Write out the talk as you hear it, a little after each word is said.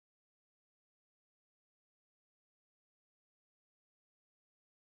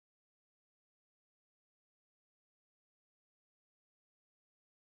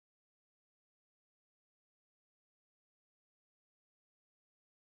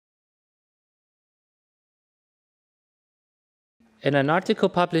In an article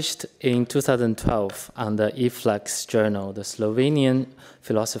published in 2012 on the Efflux journal, the Slovenian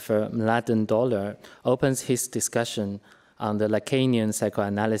philosopher Mladen Dolar opens his discussion on the Lacanian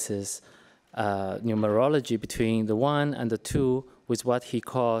psychoanalysis numerology between the 1 and the 2 with what he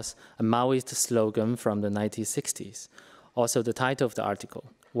calls a Maoist slogan from the 1960s. Also the title of the article,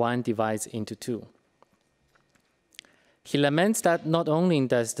 1 divides into 2. He laments that not only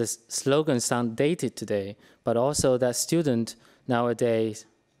does the slogan sound dated today, but also that students nowadays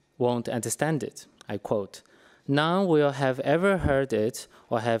won't understand it. I quote, "None will have ever heard it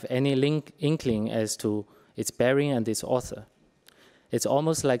or have any inkling as to its bearing and its author. It's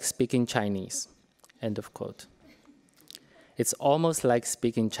almost like speaking Chinese." End of quote. It's almost like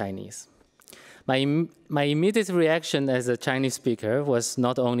speaking Chinese. My immediate reaction as a Chinese speaker was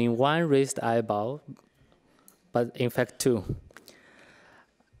not only 1 raised eyebrow, but in fact 2.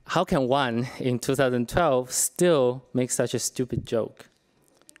 How can 1 in 2012 still make such a stupid joke?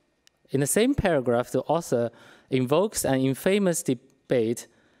 In the same paragraph, the author invokes an infamous debate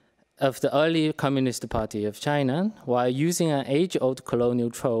of the early Communist Party of China while using an age-old colonial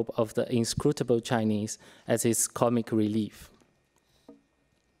trope of the inscrutable Chinese as its comic relief.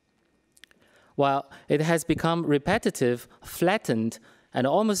 While it has become repetitive, flattened, and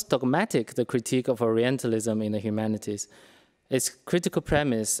almost dogmatic, the critique of Orientalism in the humanities, its critical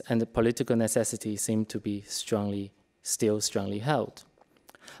premise and the political necessity seem to be still strongly held.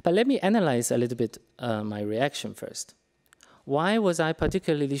 But let me analyze a little bit my reaction first. Why was I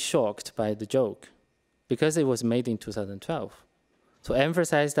particularly shocked by the joke? Because it was made in 2012. To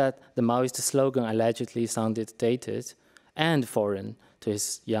emphasize that the Maoist slogan allegedly sounded dated and foreign to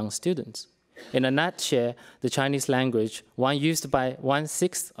his young students. In a nutshell, the Chinese language, one used by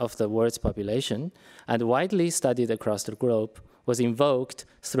 1/6 of the world's population and widely studied across the globe, was invoked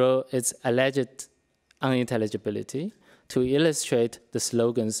through its alleged unintelligibility to illustrate the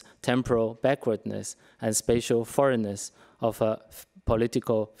slogan's temporal backwardness and spatial foreignness of a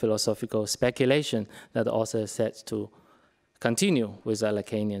political philosophical speculation that the author said to continue with a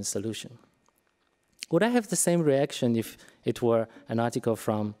Lacanian solution. Would I have the same reaction if it were an article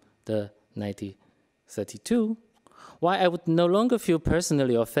from the 1932? Why I would no longer feel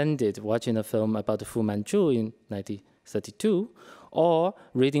personally offended watching a film about Fu Manchu in 1932 or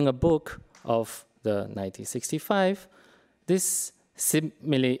reading a book of the 1965, this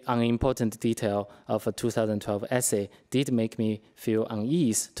seemingly unimportant detail of a 2012 essay did make me feel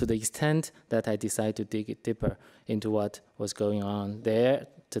unease to the extent that I decided to dig deeper into what was going on there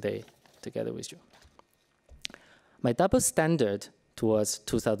today together with you. My double standard towards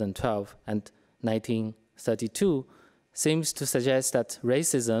 2012 and 1932 seems to suggest that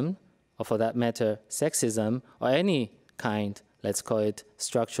racism, or for that matter, sexism, or any kind, let's call it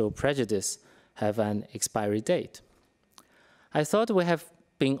structural prejudice, have an expiry date. I thought we have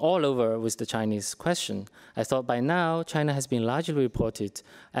been all over with the Chinese question. I thought by now China has been largely reported,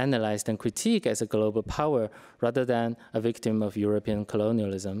 analyzed, and critiqued as a global power rather than a victim of European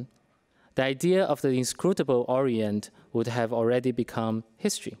colonialism. The idea of the inscrutable Orient would have already become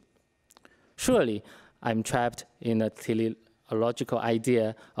history. Surely, I'm trapped in a teleological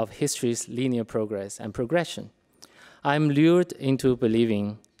idea of history's linear progress and progression. I'm lured into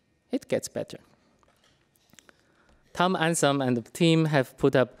believing it gets better. Tom Anselm and the team have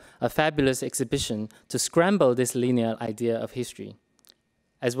put up a fabulous exhibition to scramble this linear idea of history,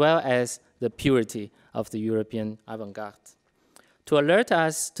 as well as the purity of the European avant-garde, to alert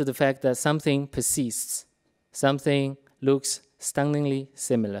us to the fact that something persists, something looks stunningly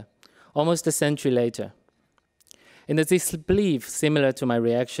similar, almost a century later. In a disbelief similar to my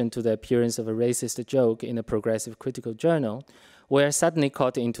reaction to the appearance of a racist joke in a progressive critical journal, we are suddenly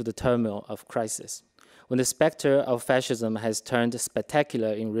caught into the turmoil of crisis, when the specter of fascism has turned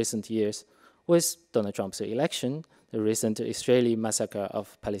spectacular in recent years with Donald Trump's election, the recent Israeli massacre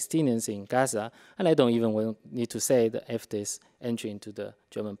of Palestinians in Gaza, and I don't even need to say the FD's entry into the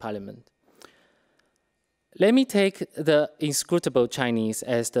German parliament. Let me take the inscrutable Chinese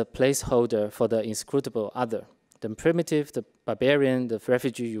as the placeholder for the inscrutable other, the primitive, the barbarian, the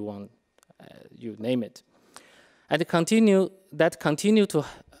refugee, you name it, and continue to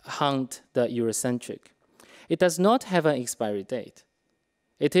haunt the Eurocentric. It does not have an expiry date.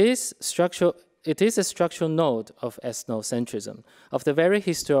 It is a structural node of ethnocentrism, of the very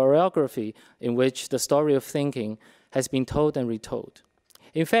historiography in which the story of thinking has been told and retold.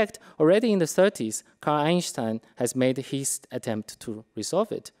 In fact, already in the 30s, Carl Einstein has made his attempt to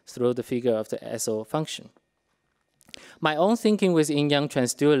resolve it through the figure of the SO function. My own thinking with Yinyang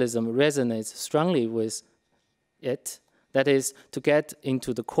transdualism resonates strongly with it, that is, to get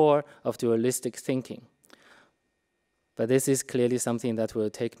into the core of dualistic thinking. But this is clearly something that will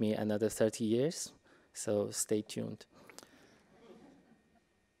take me another 30 years, so stay tuned.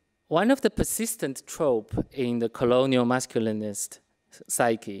 One of the persistent tropes in the colonial masculinist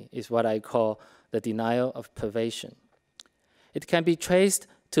psyche is what I call the denial of privation. It can be traced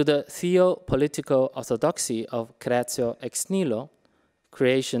to the theopolitical orthodoxy of creatio ex nihilo,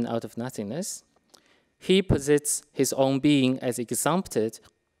 creation out of nothingness. He posits his own being as exempted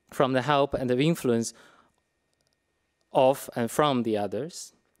from the help and the influence of and from the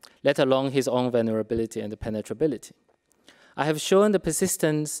others, let alone his own vulnerability and penetrability. I have shown the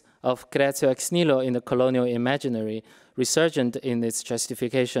persistence of creatio ex nihilo in the colonial imaginary, resurgent in its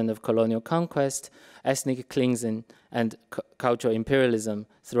justification of colonial conquest, ethnic cleansing, and cultural imperialism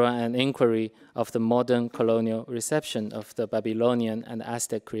through an inquiry of the modern colonial reception of the Babylonian and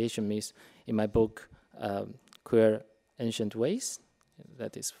Aztec creation myths in my book, Queer Ancient Ways,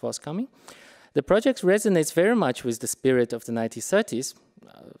 that is forthcoming. The project resonates very much with the spirit of the 1930s,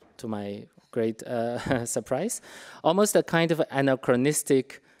 to my great surprise, almost a kind of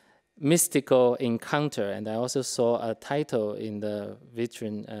anachronistic, mystical encounter. And I also saw a title in the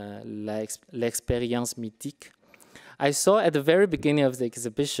vitrine, L'Expérience Mythique. I saw at the very beginning of the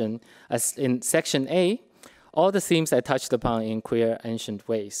exhibition, as in section A, all the themes I touched upon in Queer Ancient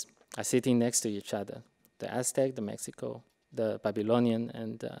Ways are sitting next to each other. The Aztec, the Mexico, the Babylonian,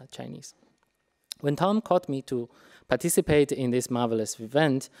 and Chinese. When Tom called me to participate in this marvelous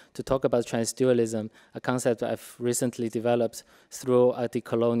event to talk about transdualism, a concept I've recently developed through a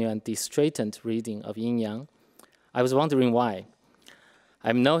decolonial and de-straightened reading of Yinyang, I was wondering why.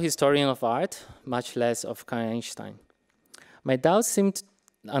 I'm no historian of art, much less of Karl Einstein. My doubts seemed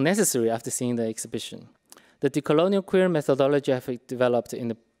unnecessary after seeing the exhibition. The decolonial queer methodology I've developed in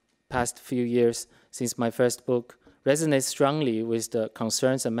the past few years since my first book resonates strongly with the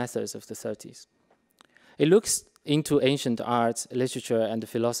concerns and methods of the 30s. It looks into ancient arts, literature, and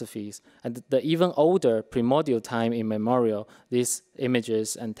philosophies, and the even older primordial time immemorial these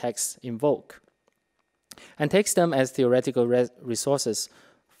images and texts invoke, and takes them as theoretical resources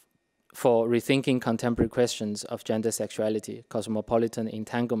for rethinking contemporary questions of gender sexuality, cosmopolitan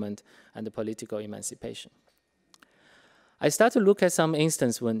entanglement, and the political emancipation. I start to look at some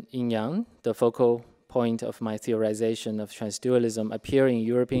instance when Yinyang, the focal point of my theorization of transdualism, appear in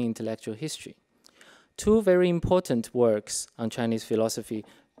European intellectual history. Two very important works on Chinese philosophy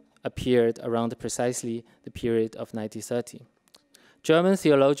appeared around precisely the period of 1930. German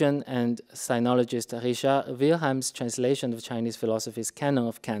theologian and sinologist Richard Wilhelm's translation of Chinese philosophy's Canon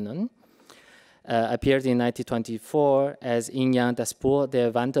of Canon appeared in 1924 as Yinyang, das Spur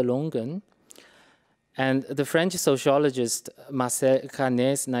der Wanderungen, and the French sociologist Marcel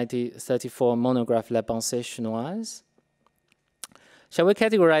Carnet's 1934 monograph La Pensée Chinoise. Shall we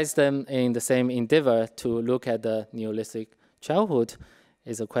categorize them in the same endeavor to look at the Neolithic childhood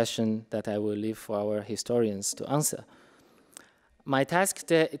is a question that I will leave for our historians to answer. My task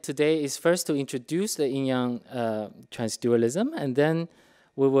today is first to introduce the Yinyang transdualism, and then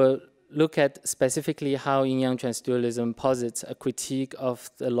we will look at specifically how Yinyang transdualism posits a critique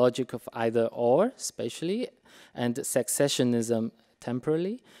of the logic of either or, spatially, and successionism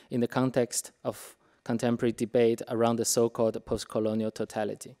temporally, in the context of contemporary debate around the so-called post-colonial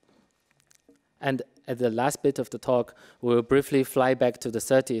totality. And at the last bit of the talk, we will briefly fly back to the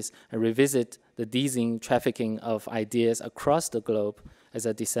 30s and revisit the deasing trafficking of ideas across the globe as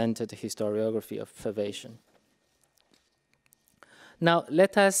a dissented historiography of privation. Now,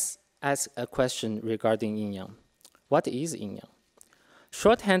 let us ask a question regarding Yinyang. What is Yinyang?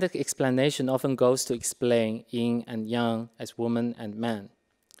 Shorthanded explanation often goes to explain yin and yang as woman and man,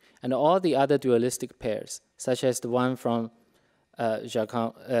 and all the other dualistic pairs, such as the one from Jacques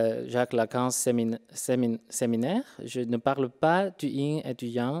Lacan's séminaire. Je ne parle pas du yin et du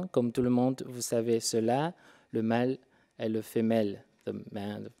yang, comme tout le monde, vous savez cela, le mâle et le femelle, the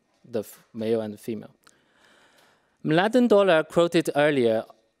male and the female. Mladen Dolar quoted earlier,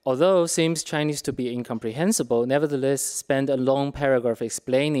 although seems Chinese to be incomprehensible, nevertheless spent a long paragraph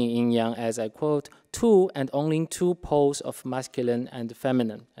explaining yin-yang as, I quote, two and only two poles of masculine and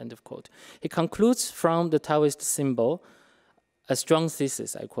feminine, end of quote. He concludes from the Taoist symbol, a strong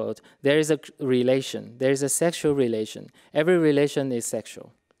thesis, I quote, there is a relation, there is a sexual relation. Every relation is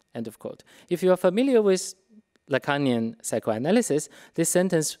sexual, end of quote. If you are familiar with Lacanian psychoanalysis, this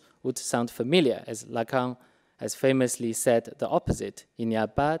sentence would sound familiar, as Lacan has famously said the opposite, il n'y a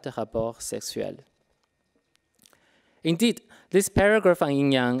pas de rapport sexuel. Indeed, this paragraph on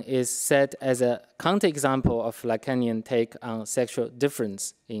yin-yang is set as a counterexample of Lacanian take on sexual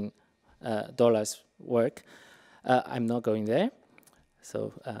difference in Dolar's work. I'm not going there,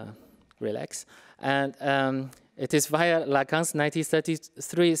 so relax. And it is via Lacan's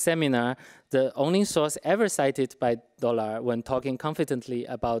 1933 seminar, the only source ever cited by Dollard when talking confidently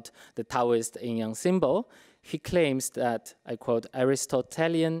about the Taoist yin-yang symbol. He claims that, I quote,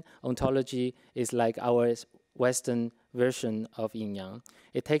 Aristotelian ontology is like our Western version of yin-yang.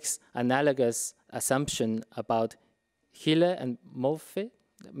 It takes analogous assumption about Hele and Morphe,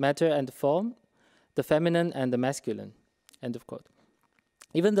 matter and form, the feminine and the masculine, end of quote.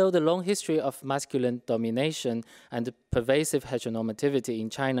 Even though the long history of masculine domination and pervasive heteronormativity in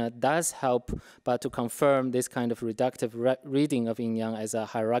China does help but to confirm this kind of reductive reading of yin-yang as a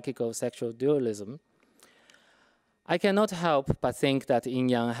hierarchical sexual dualism, I cannot help but think that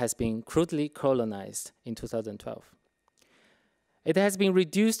yin-yang has been crudely colonized in 2012. It has been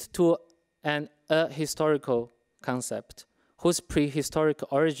reduced to an ahistorical concept whose prehistoric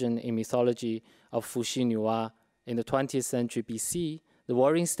origin in mythology of Fuxi Nuwa in the 20th century BC, the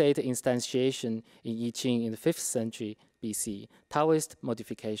warring state instantiation in I Ching in the 5th century BC, Taoist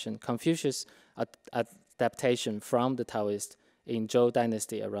modification, Confucius adaptation from the Taoist in Zhou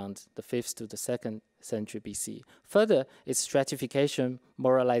dynasty around the 5th to the 2nd century BC. Further, its stratification,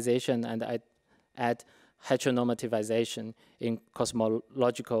 moralization, and heteronormativization in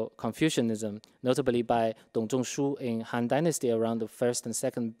cosmological Confucianism, notably by Dong Zhongshu in Han Dynasty around the 1st and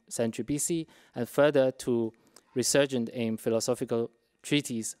 2nd century BC, and further to resurgent in philosophical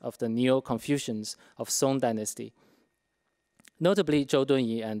treatises of the Neo-Confucians of Song Dynasty, notably Zhou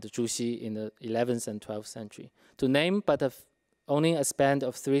Dunyi and Zhu Xi in the 11th and 12th century, to name but only a span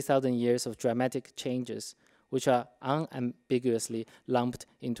of 3,000 years of dramatic changes, which are unambiguously lumped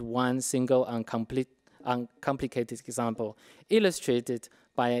into one single uncomplicated example, illustrated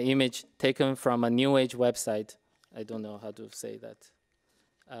by an image taken from a New Age website. I don't know how to say that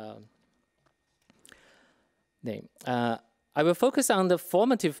name. I will focus on the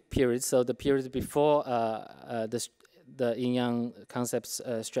formative period, so the period before the yin-yang concept's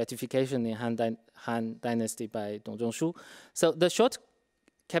stratification in Han Dynasty by Dong Zhongshu. So the short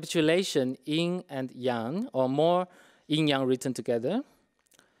capitulation yin and yang, or more yin-yang written together,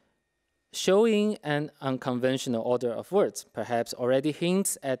 showing an unconventional order of words, perhaps already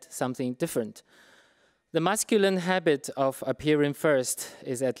hints at something different. The masculine habit of appearing first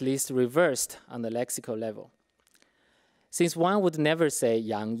is at least reversed on the lexical level. Since one would never say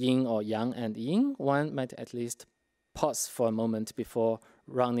yang yin or yang and yin, one might at least pause for a moment before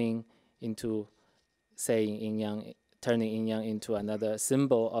running into saying yin-yang, turning yin-yang into another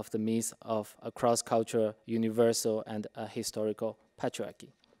symbol of the myth of a cross-cultural, universal, and a historical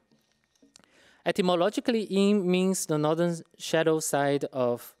patriarchy. Etymologically, yin means the northern shadow side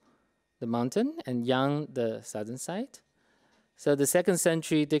of the mountain, and yang the southern side. So the 2nd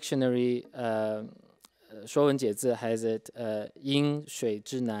century dictionary 说文解字 has it 阴水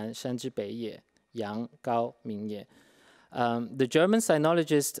之南，山之北也，阳高明也. The German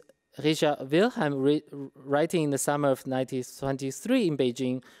sinologist Richard Wilhelm, writing in the summer of 1923 in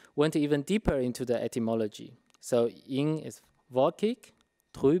Beijing, went even deeper into the etymology. So yin is wolkig,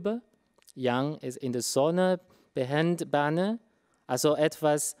 trübe, yang is in the Sonne, behendbare, also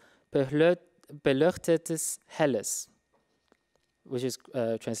etwas beleuchtetes, helles, which is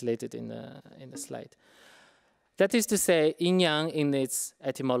translated in the slide. That is to say, yin-yang in its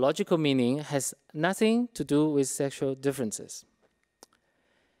etymological meaning has nothing to do with sexual differences.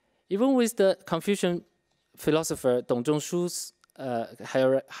 Even with the Confucian philosopher Dong Zhongshu's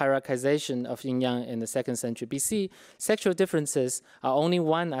hierarchization of yin-yang in the 2nd century BC, sexual differences are only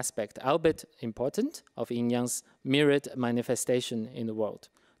one aspect, albeit important, of yin-yang's myriad manifestation in the world,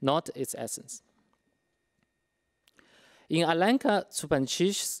 not its essence. In Alenka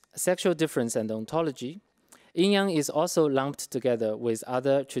Tsupanchi's Sexual Difference and Ontology, yin-yang is also lumped together with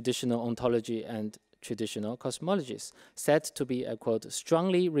other traditional ontology and traditional cosmologies, said to be, I quote,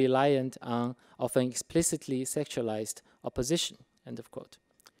 strongly reliant on often explicitly sexualized opposition, end of quote.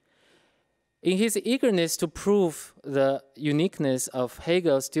 In his eagerness to prove the uniqueness of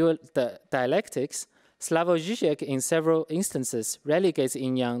Hegel's dialectics, Slavoj Žižek in several instances relegates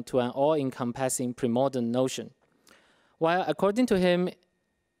yin-yang to an all-encompassing pre-modern notion, while according to him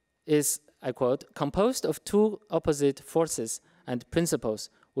is, I quote, composed of two opposite forces and principles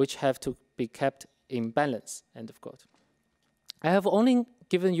which have to be kept in balance, end of quote. I have only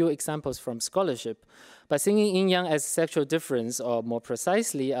given you examples from scholarship, but seeing yin-yang as sexual difference, or more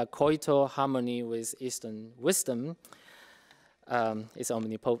precisely, a coital harmony with Eastern wisdom, is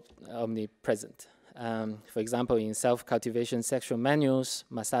omnipresent. For example, in self-cultivation sexual manuals,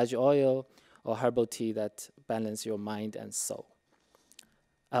 massage oil, or herbal tea that balance your mind and soul.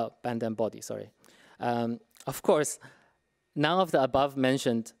 Mind and body, sorry. Of course, none of the above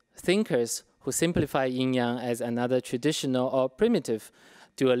mentioned thinkers who simplify yin-yang as another traditional or primitive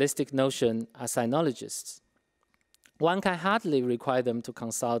dualistic notion are sinologists. One can hardly require them to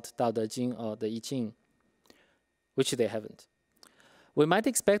consult Dao De Jing or the I Ching, which they haven't. We might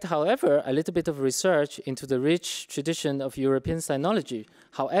expect, however, a little bit of research into the rich tradition of European sinology,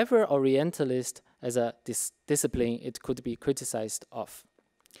 however Orientalist as a discipline it could be criticized of.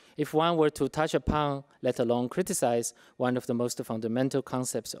 If one were to touch upon, let alone criticize, one of the most fundamental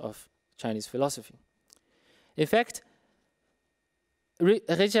concepts of Chinese philosophy. In fact,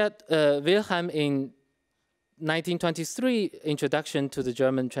 Richard Wilhelm in 1923 introduction to the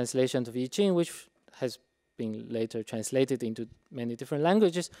German translation of I Ching, which has been later translated into many different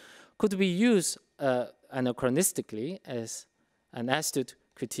languages, could be used anachronistically as an astute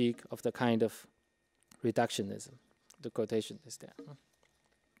critique of the kind of reductionism. The quotation is there.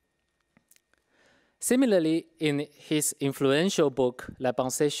 Similarly, in his influential book, La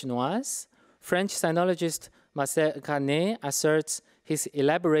Pensée Chinoise, French sinologist Marcel Carnet asserts his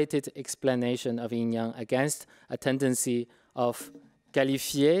elaborated explanation of yin-yang against a tendency of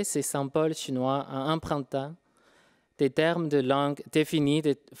qualifier ces symboles chinois en empruntant des termes de langue définis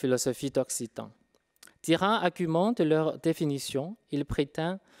de philosophie d'Occitan. Tirant argument de leur définition, il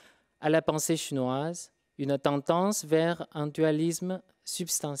prétend à la pensée chinoise une tendance vers un dualisme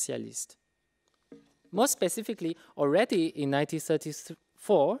substantialiste. More specifically, already in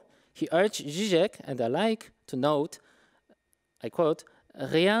 1934, he urged Zizek and alike to note, I quote,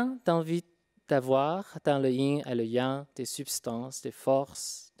 rien d'envie d'avoir dans le yin et le yang des substances, des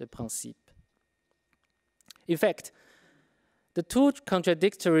forces, des principes. In fact, the two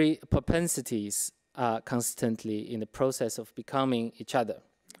contradictory propensities are constantly in the process of becoming each other,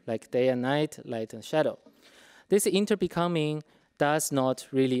 like day and night, light and shadow. This interbecoming does not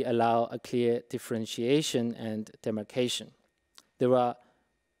really allow a clear differentiation and demarcation. There are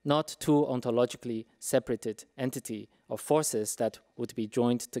not two ontologically separated entities or forces that would be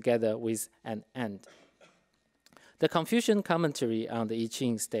joined together with an end. The Confucian commentary on the I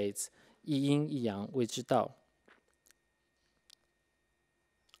Ching states, 一阴一阳谓之道.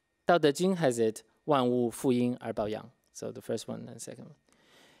 Dao De Jing has it, 万物负阴而抱阳. So the first one and second one.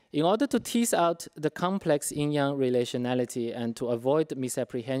 In order to tease out the complex yin-yang relationality and to avoid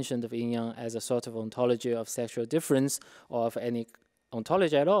misapprehension of yin-yang as a sort of ontology of sexual difference or of any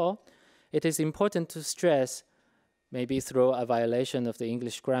ontology at all, it is important to stress, maybe through a violation of the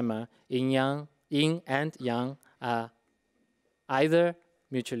English grammar, yin and yang are either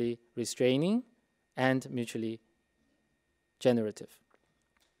mutually restraining and mutually generative.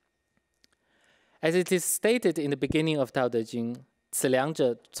 As it is stated in the beginning of Dao De Jing, 此两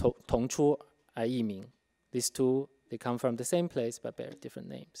者同出而异名. These two, they come from the same place but bear different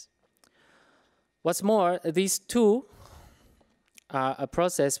names. What's more, these two are a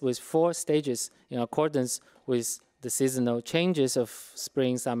process with 4 stages in accordance with the seasonal changes of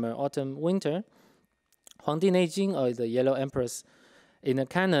spring, summer, autumn, winter. Huangdi Neijing, or the Yellow Empress, in a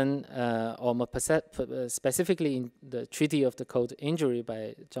canon, or more specifically in the Treaty of the Cold Injury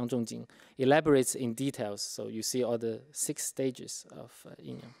by Zhang Zhongjing, elaborates in details. So you see all the 6 stages of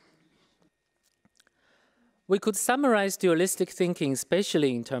yin-yang. We could summarize dualistic thinking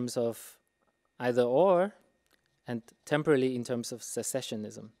spatially in terms of either or, and temporally in terms of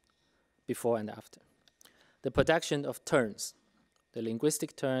secessionism, before and after. The production of turns, the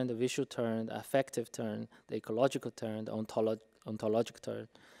linguistic turn, the visual turn, the affective turn, the ecological turn, the ontological turn,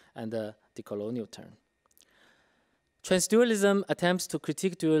 and the decolonial turn. Transdualism attempts to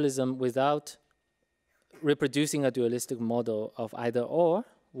critique dualism without reproducing a dualistic model of either or,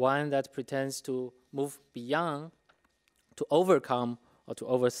 one that pretends to move beyond, to overcome, or to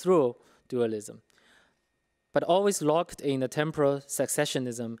overthrow dualism, but always locked in a temporal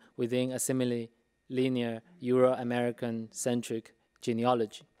successionism within a similarly linear Euro-American-centric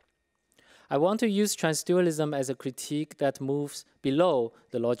genealogy. I want to use transdualism as a critique that moves below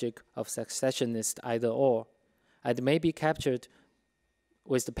the logic of successionist either-or, and may be captured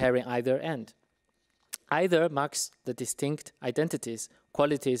with the pairing either and. Either marks the distinct identities,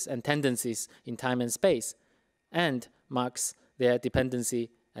 qualities, and tendencies in time and space, and marks their dependency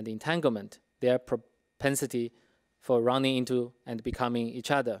and entanglement, their propensity for running into and becoming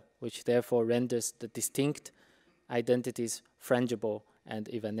each other, which therefore renders the distinct identities frangible and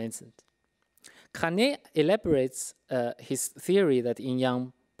evanescent. Carnet elaborates his theory that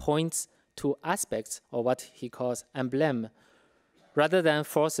yin-yang points to aspects, or what he calls emblem, rather than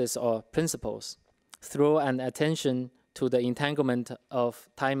forces or principles, through an attention to the entanglement of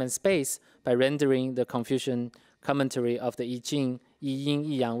time and space by rendering the Confucian commentary of the I Ching, 一阴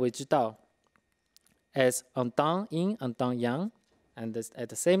一阳谓之道, as un temps yin, un temps yang, and at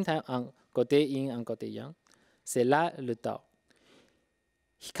the same time un côté yin, un côté yang. C'est là le Tao.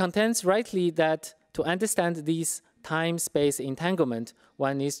 He contends rightly that to understand these time-space entanglement,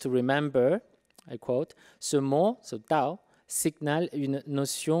 one needs to remember, I quote, ce mot, ce Tao, signale une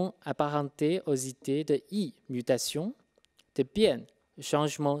notion apparentée aux idées de yi, mutation, de bien,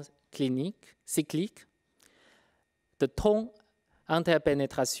 changement cyclique, de tong,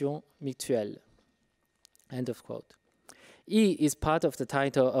 interpénétration mutuelle. End of quote. Yi is part of the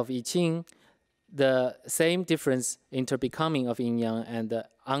title of I Ching, the same difference interbecoming of Yinyang and the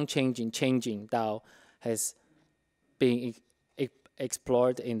unchanging, changing Tao has been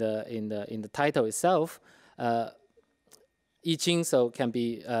explored in the title itself. I Ching so can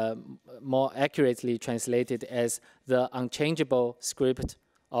be more accurately translated as the unchangeable script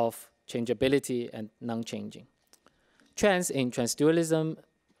of changeability and non-changing. Trans in transdualism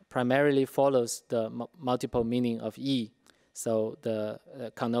primarily follows the multiple meaning of Yi, so the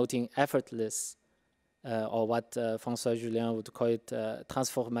connoting effortless, or what François Julien would call it,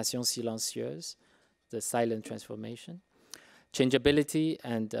 transformation silencieuse, the silent transformation, changeability,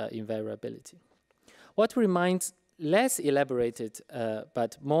 and invariability. What remains less elaborated,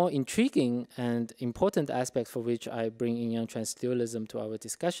 but more intriguing and important aspect for which I bring Yinyang transdualism to our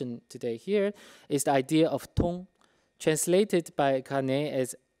discussion today here is the idea of tong, translated by Carnet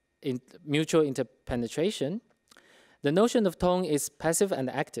as mutual interpenetration. The notion of tong is passive and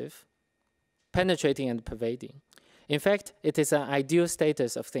active, penetrating and pervading. In fact, it is an ideal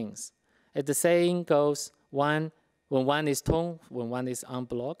status of things. As the saying goes, when one is tong, when one is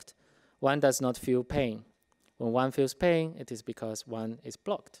unblocked, one does not feel pain. When one feels pain, it is because one is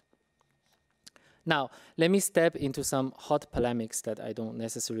blocked. Now, let me step into some hot polemics that I don't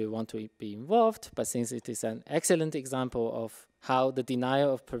necessarily want to be involved, but since it is an excellent example of how the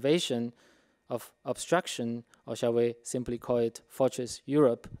denial of pervasion, of obstruction, or shall we simply call it Fortress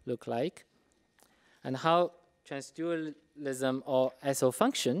Europe, look like, and how transdualism or SO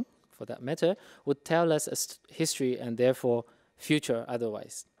function, for that matter, would tell us a history and therefore future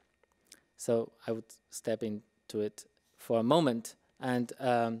otherwise. So I would step into it for a moment. And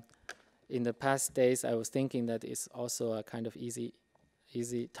in the past days, I was thinking that it's also a kind of easy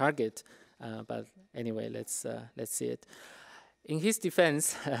target. But anyway, let's see it. In his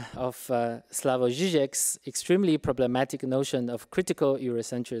defense of Slavoj Žižek's extremely problematic notion of critical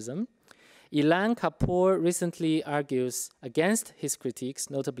Eurocentrism, Ilan Kapoor recently argues against his critiques,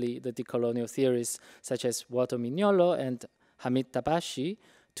 notably the decolonial theorists such as Walter Mignolo and Hamid Tabashi,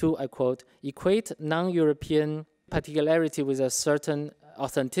 to, I quote, equate non-European particularity with a certain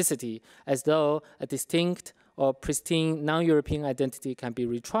authenticity, as though a distinct or pristine non-European identity can be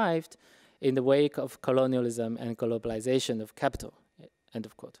retrieved in the wake of colonialism and globalization of capital, end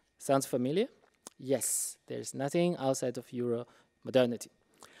of quote. Sounds familiar? Yes, there's nothing outside of Euro modernity.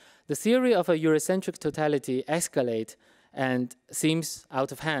 The theory of a Eurocentric totality escalates and seems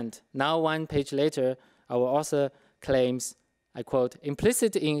out of hand. Now, one page later, our author claims, I quote,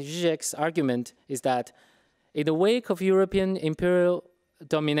 implicit in Zizek's argument is that in the wake of European imperial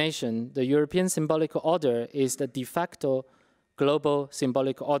domination, the European symbolic order is the de facto global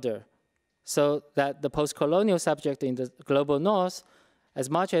symbolic order, so that the post-colonial subject in the global north, as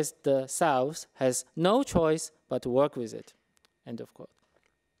much as the south, has no choice but to work with it, end of quote.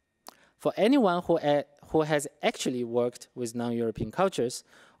 For anyone who has actually worked with non-European cultures,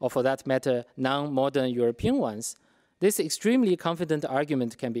 or for that matter, non-modern European ones, this extremely confident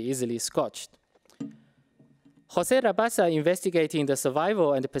argument can be easily scotched. Jose Rabasa, investigating the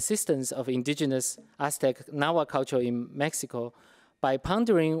survival and persistence of indigenous Aztec Nahua culture in Mexico by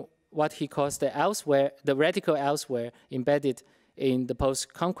pondering what he calls the radical elsewhere embedded in the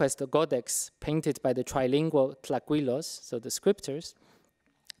post-conquest codex painted by the trilingual Tlaquilos, so the scriptures,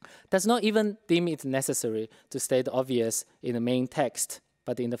 does not even deem it necessary to state the obvious in the main text,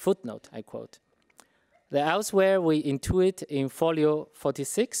 but in the footnote, I quote. The elsewhere we intuit in folio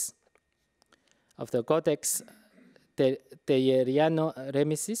 46 of the Codex Teyeriano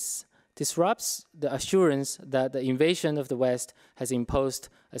Remisis disrupts the assurance that the invasion of the West has imposed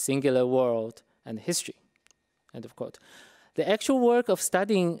a singular world and history, end of quote. The actual work of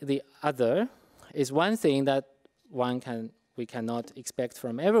studying the other is one thing that we cannot expect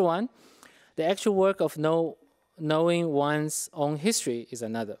from everyone. The actual work of knowing one's own history is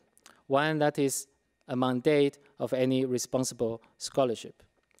another, one that is a mandate of any responsible scholarship.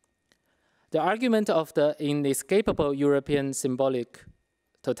 The argument of the inescapable European symbolic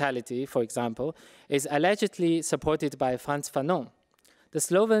totality, for example, is allegedly supported by Frantz Fanon. The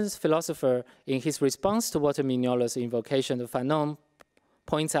Sloven philosopher, in his response to Walter Mignolo's invocation of Fanon,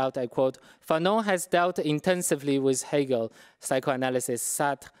 points out, I quote, Fanon has dealt intensively with Hegel, psychoanalysis,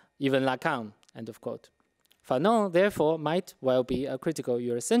 Sartre, even Lacan, end of quote. Fanon, therefore, might well be a critical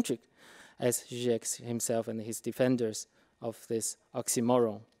Eurocentric, as Zizek himself and his defenders of this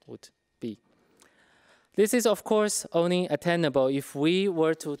oxymoron would be. This is, of course, only attainable if we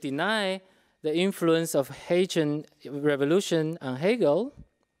were to deny the influence of Haitian revolution on Hegel,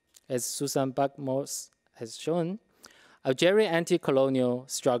 as Susan Buck-Morse has shown, Algerian anti-colonial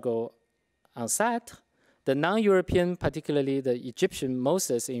struggle on Sartre, the non-European, particularly the Egyptian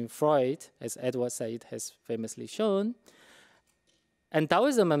Moses in Freud, as Edward Said has famously shown, and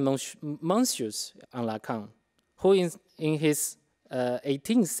Taoism and Mencius on Lacan, who in his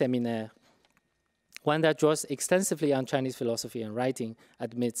 18th seminar, one that draws extensively on Chinese philosophy and writing,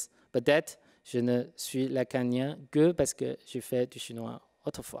 admits, peut-être je ne suis lacanien que parce que j'ai fait du chinois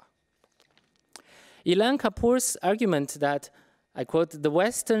autrefois. Ilan Kapoor's argument that, I quote, the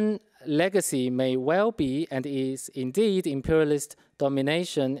Western legacy may well be and is indeed imperialist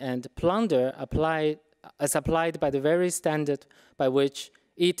domination and plunder applied by the very standard by which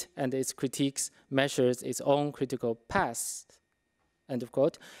it and its critiques measures its own critical past, end of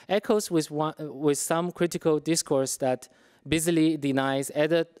quote, echoes with some critical discourse that busily denies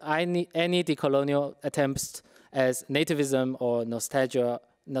any decolonial attempts as nativism or nostalgia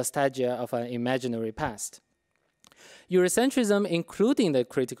of an imaginary past. Eurocentrism, including the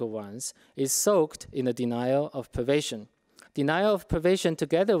critical ones, is soaked in the denial of privation. Denial of privation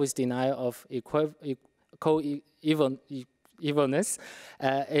together with denial of evilness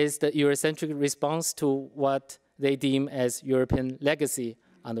is the Eurocentric response to what they deem as European legacy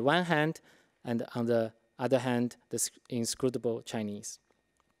on the one hand, and on the other hand, the inscrutable Chinese.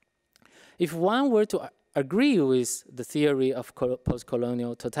 If one were to agree with the theory of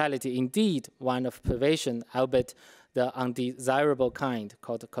post-colonial totality, indeed one of privation, albeit the undesirable kind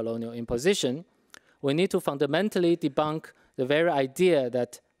called colonial imposition, we need to fundamentally debunk the very idea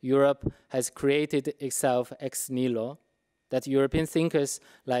that Europe has created itself ex nihilo, that European thinkers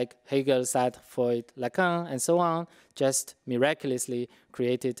like Hegel, Sartre, Freud, Lacan, and so on just miraculously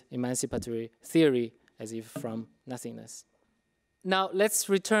created emancipatory theory as if from nothingness. Now, let's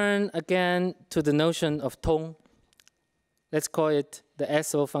return again to the notion of tong. Let's call it the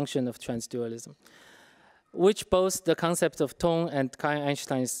SO function of transdualism, which both the concept of tong and Karl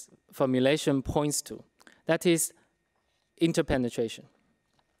Einstein's formulation points to. That is interpenetration.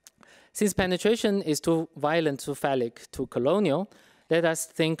 Since penetration is too violent, too phallic, too colonial, let us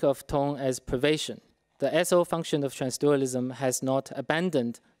think of tone as privation. The SO function of transdualism has not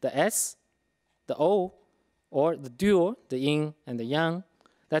abandoned the S, the O, or the dual, the yin and the yang.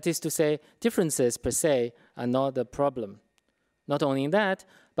 That is to say, differences per se are not the problem. Not only that,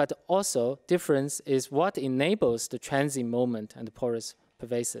 but also difference is what enables the transient moment and the porous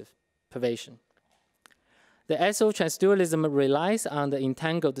pervasion. The SO transdualism relies on the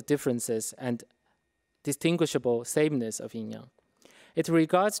entangled differences and distinguishable sameness of yin-yang. It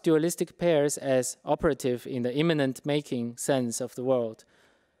regards dualistic pairs as operative in the immanent making sense of the world,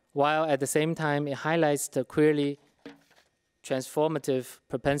 while at the same time it highlights the queerly transformative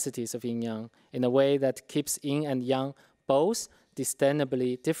propensities of yin-yang in a way that keeps yin and yang both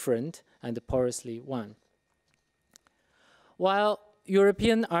disdainably different and porously one. While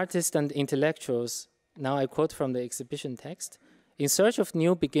European artists and intellectuals, now I quote from the exhibition text, in search of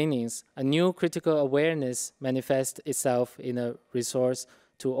new beginnings, a new critical awareness manifests itself in a resource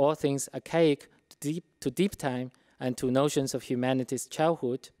to all things archaic, to deep time, and to notions of humanity's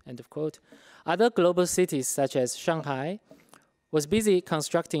childhood, end of quote. Other global cities, such as Shanghai, was busy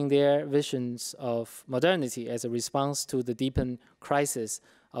constructing their visions of modernity as a response to the deepened crisis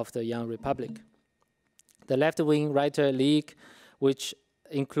of the young republic. The left-wing writer league, which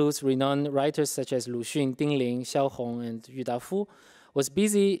includes renowned writers such as Lu Xun, Ding Ling, Xiao Hong, and Yu Dafu, was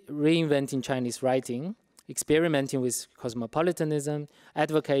busy reinventing Chinese writing, experimenting with cosmopolitanism,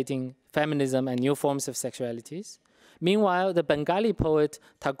 advocating feminism and new forms of sexualities. Meanwhile, the Bengali poet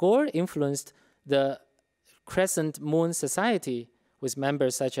Tagore influenced the Crescent Moon Society with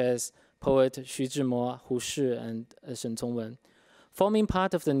members such as poet Xu Zhimo, Hu Shi, and Shen Congwen, forming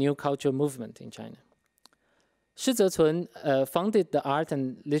part of the new cultural movement in China. Shi Zecun founded the art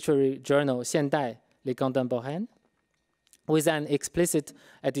and literary journal Xiandai, Les Contemporains, with an explicit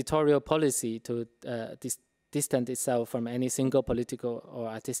editorial policy to distance itself from any single political or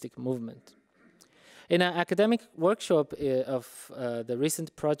artistic movement. In an academic workshop of the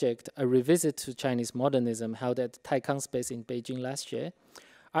recent project, A Revisit to Chinese Modernism, held at Taikang Space in Beijing last year,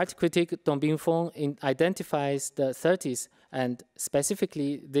 Art critic Dong Bingfeng identifies the 30s and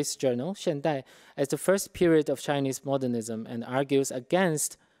specifically this journal, 现代, as the first period of Chinese modernism and argues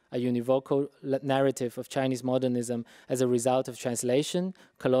against a univocal narrative of Chinese modernism as a result of translation,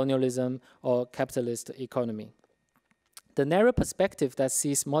 colonialism, or capitalist economy. The narrow perspective that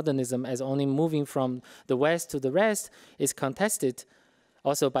sees modernism as only moving from the West to the rest is contested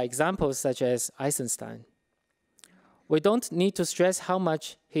also by examples such as Eisenstein. We don't need to stress how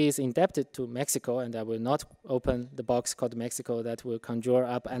much he is indebted to Mexico, and I will not open the box called Mexico that will conjure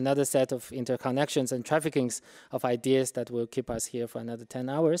up another set of interconnections and traffickings of ideas that will keep us here for another 10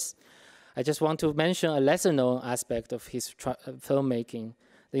 hours. I just want to mention a lesser-known aspect of his filmmaking,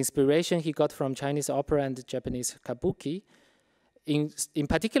 the inspiration he got from Chinese opera and Japanese kabuki. In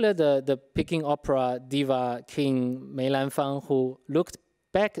particular, the Peking opera diva king Mei Lanfang, who looked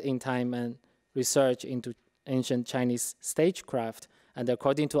back in time and researched into ancient Chinese stagecraft, and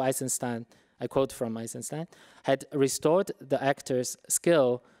according to Eisenstein, I quote from Eisenstein, had restored the actor's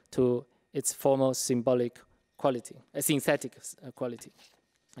skill to its former symbolic quality, synthetic quality,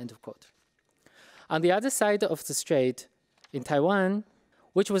 end of quote. On the other side of the strait, in Taiwan,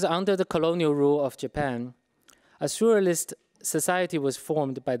 which was under the colonial rule of Japan, a surrealist society was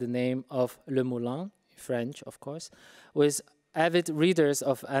formed by the name of Le Moulin, French, of course, with avid readers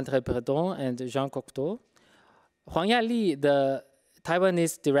of André Breton and Jean Cocteau. Huang Yali, the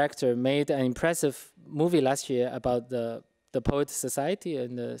Taiwanese director, made an impressive movie last year about the poet society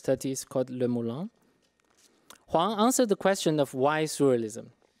in the 30s called Le Moulin. Huang answered the question of why surrealism.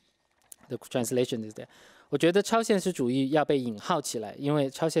 The translation is there. 我觉得超现实主义要被引号起来，因为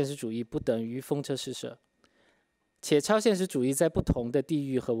超现实主义不等于风车诗社，且超现实主义在不同的地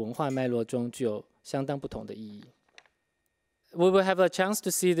域和文化脉络中具有相当不同的意义。We will have a chance to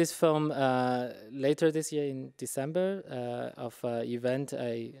see this film later this year in December of an event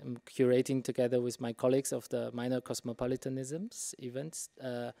I am curating together with my colleagues of the Minor Cosmopolitanisms events,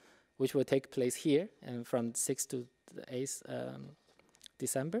 which will take place here and from 6th to the 8th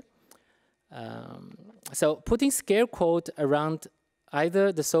December. So putting scare quote around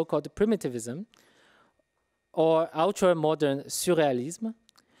either the so-called primitivism or ultra-modern surrealism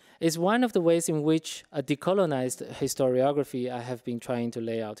is one of the ways in which a decolonized historiography I have been trying to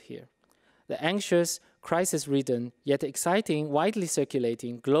lay out here. The anxious, crisis-ridden, yet exciting, widely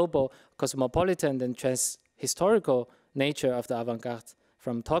circulating, global, cosmopolitan, and trans-historical nature of the avant-garde,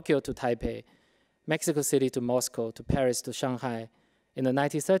 from Tokyo to Taipei, Mexico City to Moscow, to Paris to Shanghai, in the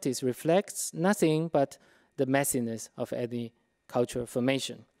 1930s reflects nothing but the messiness of any cultural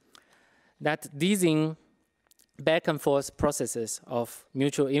formation. That these back and forth processes of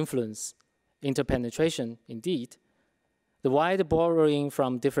mutual influence, interpenetration, indeed, the wide borrowing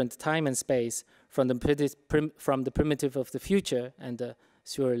from different time and space, from the primitive of the future and the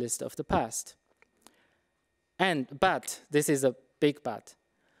surrealist of the past. But, this is a big but,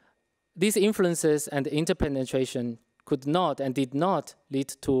 these influences and interpenetration could not and did not lead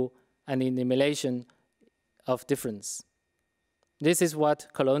to an elimination of difference. This is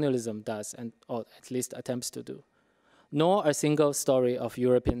what colonialism does, or at least attempts to do. Nor a single story of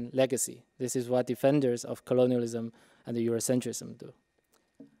European legacy. This is what defenders of colonialism and Eurocentrism do.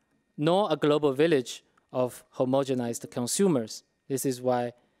 Nor a global village of homogenized consumers. This is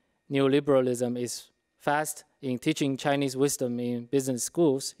why neoliberalism is fast in teaching Chinese wisdom in business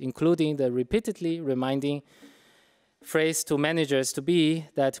schools, including the repeatedly reminding phrase to managers to be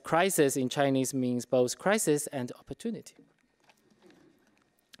that crisis in Chinese means both crisis and opportunity.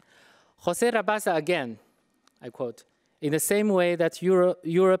 Jose Rabasa again, I quote, in the same way that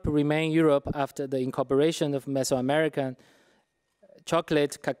Europe remained Europe after the incorporation of Mesoamerican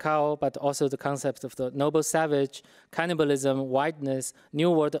chocolate, cacao, but also the concept of the noble savage, cannibalism, whiteness,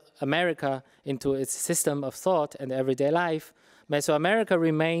 New World America into its system of thought and everyday life, Mesoamerica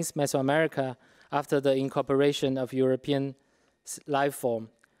remains Mesoamerica after the incorporation of European life form.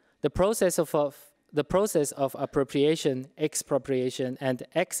 The process of appropriation, expropriation, and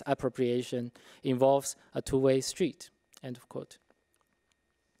exappropriation involves a two-way street. End of quote.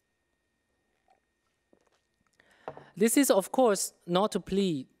 This is, of course, not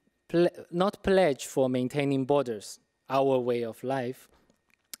to not pledge for maintaining borders, our way of life.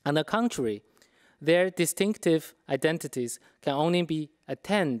 On the contrary, their distinctive identities can only be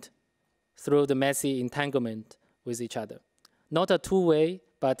attained through the messy entanglement with each other. Not a two-way,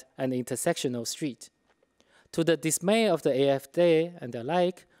 but an intersectional street. To the dismay of the AfD and the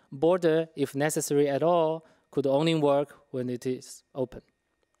like, border, if necessary at all, could only work when it is open.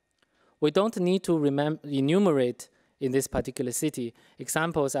 We don't need to enumerate in this particular city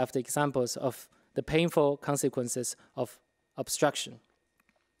examples after examples of the painful consequences of obstruction.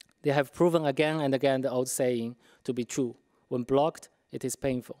 They have proven again and again the old saying to be true. When blocked, it is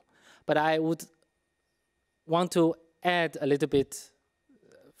painful. But I would want to add a little bit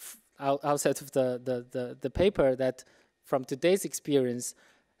outside of the paper that from today's experience,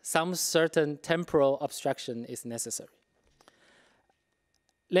 some certain temporal abstraction is necessary.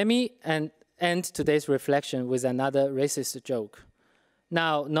 Let me end today's reflection with another racist joke.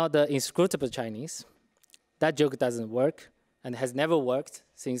 Now, not the inscrutable Chinese. That joke doesn't work and has never worked,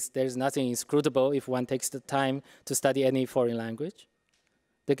 since there's nothing inscrutable if one takes the time to study any foreign language.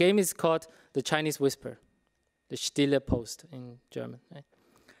 The game is called the Chinese Whisper, the Stille Post in German. Right?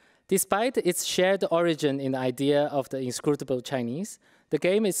 Despite its shared origin in the idea of the inscrutable Chinese, the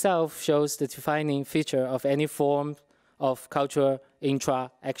game itself shows the defining feature of any form of cultural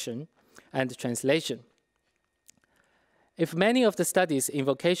intra-action and translation. If many of the studies in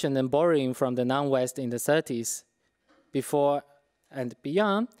vocation and borrowing from the non-West in the 30s, before and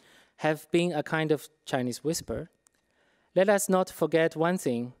beyond, have been a kind of Chinese whisper, let us not forget one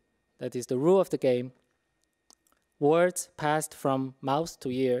thing, that is the rule of the game. Words passed from mouth to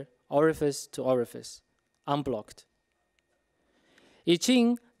ear, orifice to orifice, unblocked.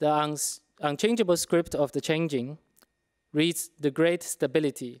 Yinyang, the unchangeable script of the changing, reads the great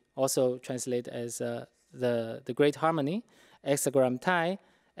stability, also translated as the great harmony, hexagram Tai,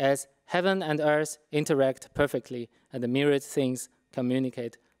 as heaven and earth interact perfectly and the myriad things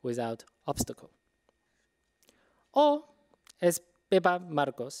communicate without obstacle. Or, as Pepa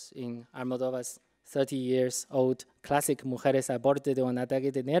Marcos in Almodóvar's 30-year-old classic Mujeres al borde de un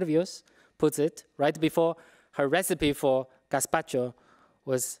ataque de nervios puts it, right before her recipe for gazpacho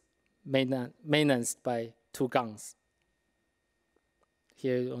was menaced by 2 guns.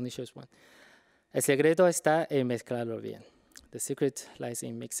 Here it only shows 1. El secreto está en mezclarlo bien. The secret lies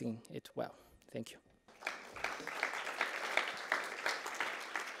in mixing it well. Thank you.